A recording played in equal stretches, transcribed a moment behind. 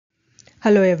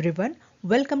Hello everyone,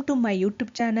 welcome to my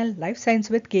YouTube channel Life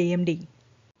Science with KMD.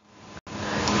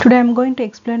 Today I am going to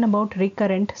explain about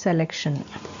recurrent selection.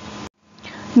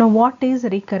 Now what is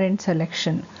recurrent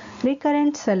selection?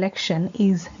 Recurrent selection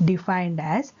is defined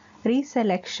as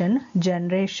reselection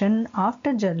generation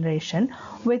after generation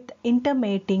with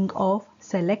intermating of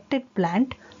selected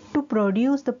plant to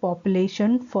produce the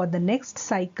population for the next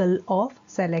cycle of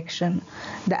selection.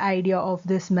 The idea of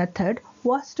this method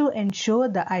was to ensure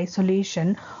the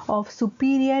isolation of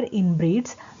superior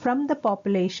inbreeds from the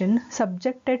population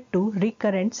subjected to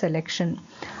recurrent selection.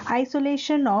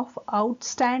 Isolation of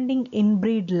outstanding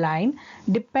inbreed line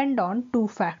depend on two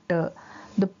factors: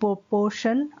 the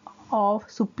proportion of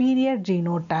superior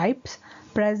genotypes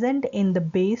present in the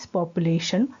base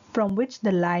population from which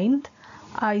the line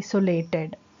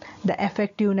isolated, the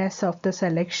effectiveness of the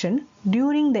selection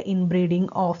during the inbreeding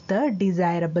of the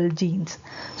desirable genes.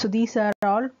 So these are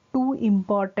all two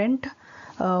important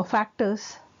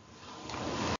factors.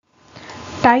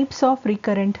 Types of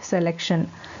recurrent selection.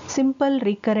 Simple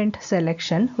recurrent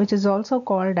selection, which is also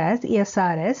called as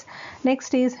SRS.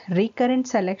 Next is recurrent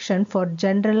selection for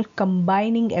general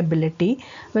combining ability,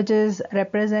 which is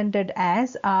represented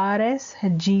as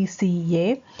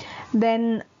RSGCA.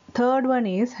 Then third one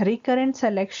is recurrent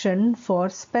selection for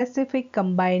specific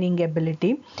combining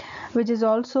ability, which is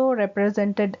also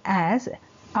represented as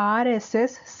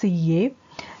RSSCA.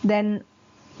 Then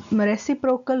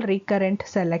reciprocal recurrent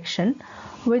selection,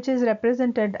 which is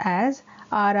represented as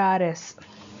RRS.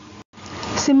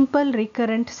 Simple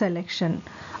recurrent selection.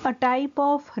 A type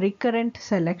of recurrent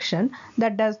selection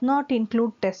that does not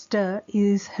include tester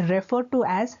is referred to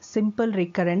as simple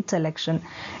recurrent selection.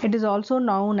 It is also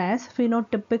known as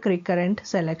phenotypic recurrent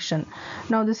selection.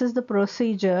 Now this is the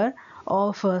procedure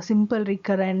of simple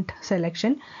recurrent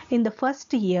selection. In the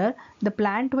first year, the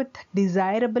plant with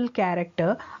desirable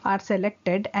character are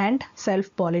selected and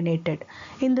self-pollinated.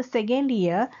 In the second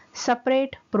year,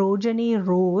 separate progeny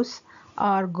rows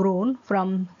are grown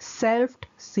from self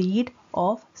seed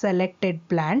of selected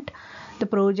plant. The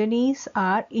progenies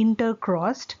are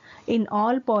intercrossed in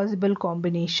all possible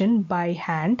combination by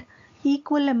hand.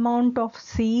 Equal amount of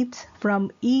seeds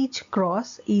from each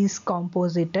cross is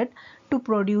composited to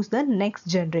produce the next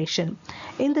generation.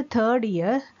 In the third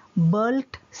year,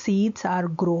 bulk seeds are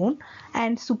grown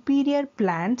and superior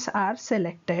plants are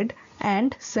selected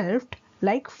and selfed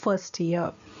like first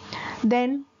year.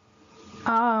 Then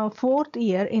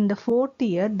in the fourth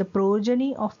year, the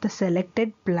progeny of the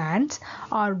selected plants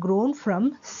are grown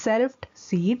from selfed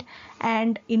seed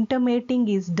and intermating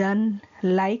is done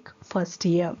like first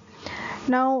year.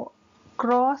 Now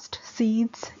crossed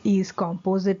seeds is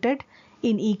composited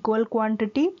in equal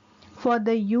quantity for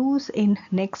the use in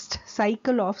next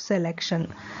cycle of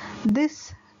selection.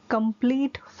 This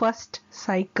complete first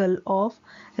cycle of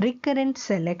recurrent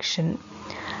selection.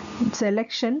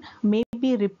 Selection may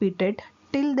be repeated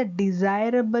till the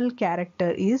desirable character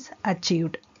is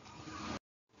achieved.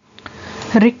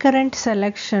 Recurrent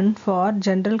selection for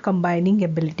general combining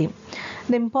ability.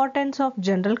 The importance of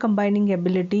general combining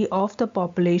ability of the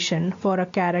population for a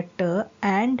character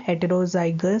and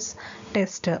heterozygous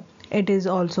tester. It is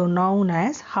also known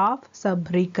as half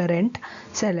sub-recurrent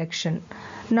selection.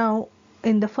 Now,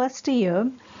 in the first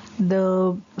year,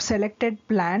 the selected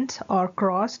plants are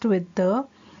crossed with the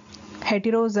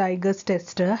heterozygous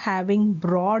tester having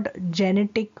broad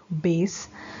genetic base.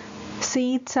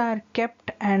 Seeds are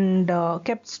kept and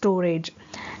kept storage.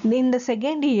 In the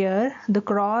second year, the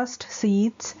crossed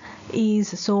seeds is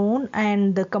sown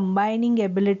and the combining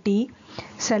ability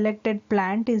selected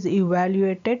plant is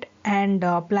evaluated and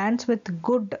plants with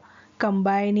good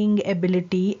combining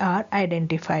ability are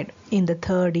identified. In the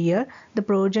third year, the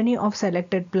progeny of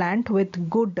selected plant with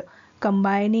good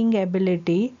combining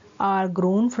ability are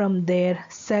grown from their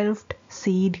selfed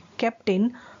seed kept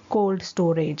in cold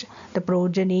storage. The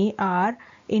progeny are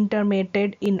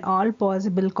intermated in all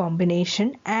possible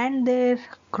combination and their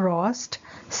crossed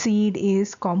seed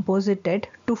is composited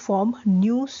to form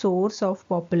new source of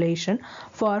population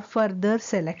for further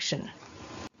selection.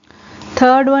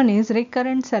 Third one is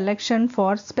recurrent selection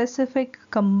for specific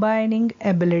combining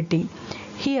ability.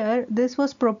 Here this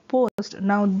was proposed.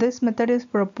 Now this method is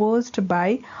proposed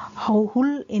by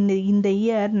Hull in the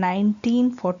year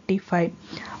 1945.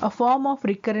 A form of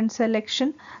recurrent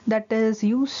selection that is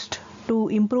used to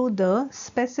improve the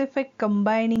specific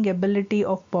combining ability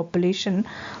of population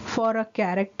for a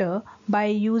character by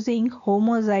using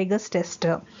homozygous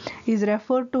tester is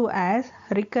referred to as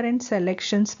recurrent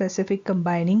selection specific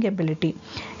combining ability.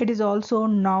 It is also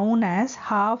known as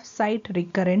half-site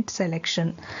recurrent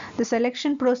selection. The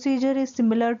selection procedure is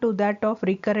similar to that of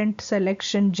recurrent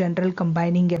selection general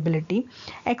combining ability,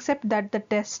 except that the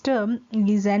tester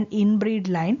is an inbreed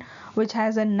line which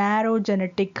has a narrow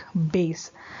genetic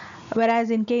base.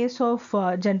 Whereas in case of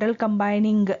general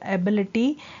combining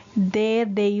ability, there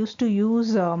they used to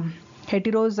use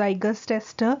heterozygous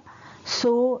tester,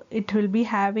 so it will be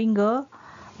having a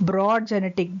broad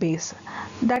genetic base.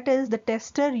 That is, the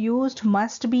tester used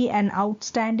must be an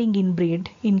outstanding inbreed.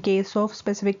 In case of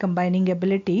specific combining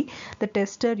ability, the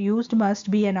tester used must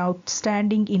be an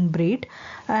outstanding inbreed,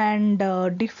 and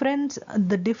the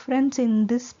difference in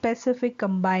this specific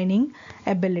combining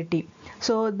ability.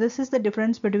 So this is the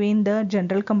difference between the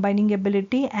general combining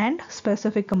ability and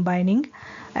specific combining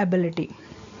ability.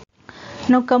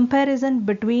 Now, comparison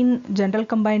between general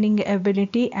combining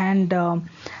ability and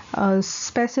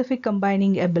specific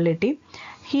combining ability.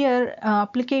 Here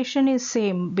application is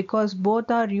same because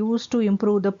both are used to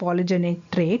improve the polygenic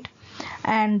trait,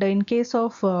 and in case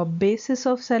of basis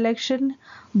of selection,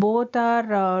 both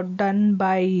are done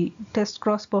by test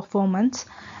cross performance,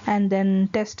 and then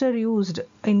tester used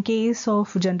in case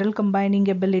of general combining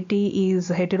ability is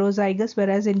heterozygous,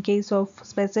 whereas in case of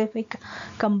specific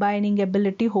combining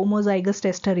ability homozygous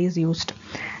tester is used.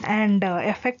 And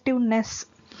effectiveness,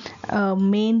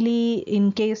 mainly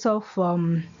in case of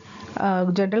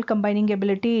general combining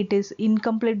ability, it is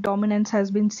incomplete dominance has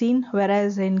been seen,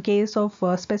 whereas in case of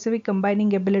specific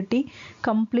combining ability,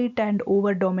 complete and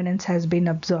over dominance has been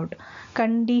observed.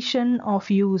 Condition of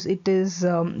use, it is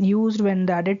used when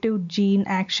the additive gene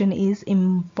action is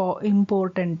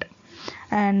important,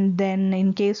 and then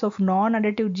in case of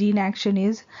non-additive gene action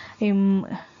is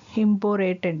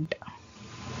important.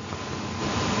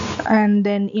 And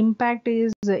then impact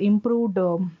is improved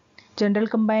general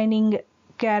combining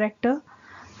character,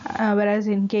 whereas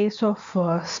in case of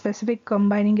specific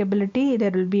combining ability,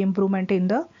 there will be improvement in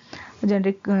the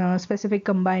generic specific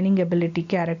combining ability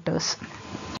characters.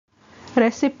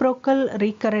 Reciprocal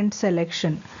recurrent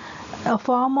selection, a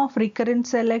form of recurrent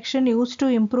selection used to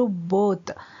improve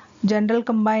both general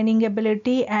combining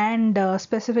ability and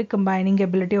specific combining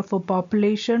ability of a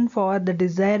population for the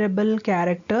desirable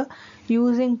character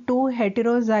using two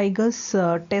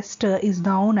heterozygous tester is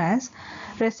known as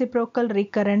reciprocal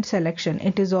recurrent selection.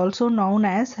 It is also known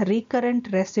as recurrent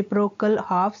reciprocal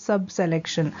half sub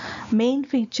selection. Main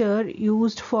feature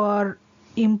used for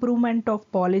improvement of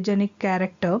polygenic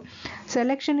character.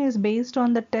 Selection is based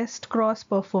on the test cross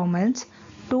performance.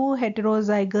 Two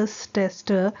heterozygous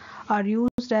testers are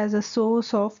used as a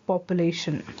source of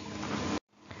population.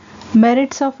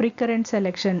 Merits of recurrent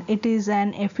selection. It is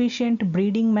an efficient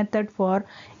breeding method for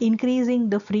increasing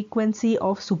the frequency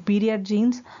of superior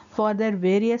genes for their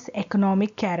various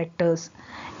economic characters.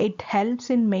 It helps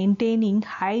in maintaining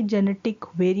high genetic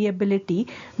variability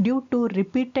due to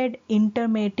repeated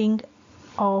intermating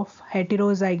of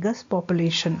heterozygous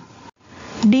population.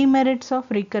 Demerits of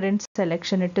recurrent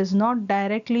selection. It is not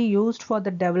directly used for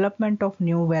the development of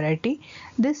new variety.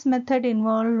 This method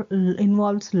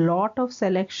involves lot of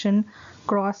selection,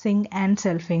 crossing and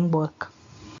selfing work.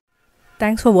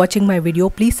 Thanks for watching my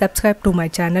video. Please subscribe to my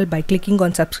channel by clicking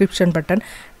on subscription button.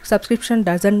 Subscription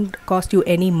doesn't cost you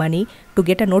any money. To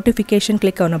get a notification,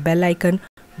 click on a bell icon.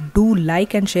 Do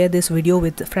like and share this video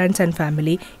with friends and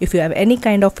family. If you have any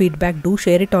kind of feedback, do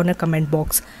share it on a comment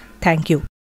box. Thank you.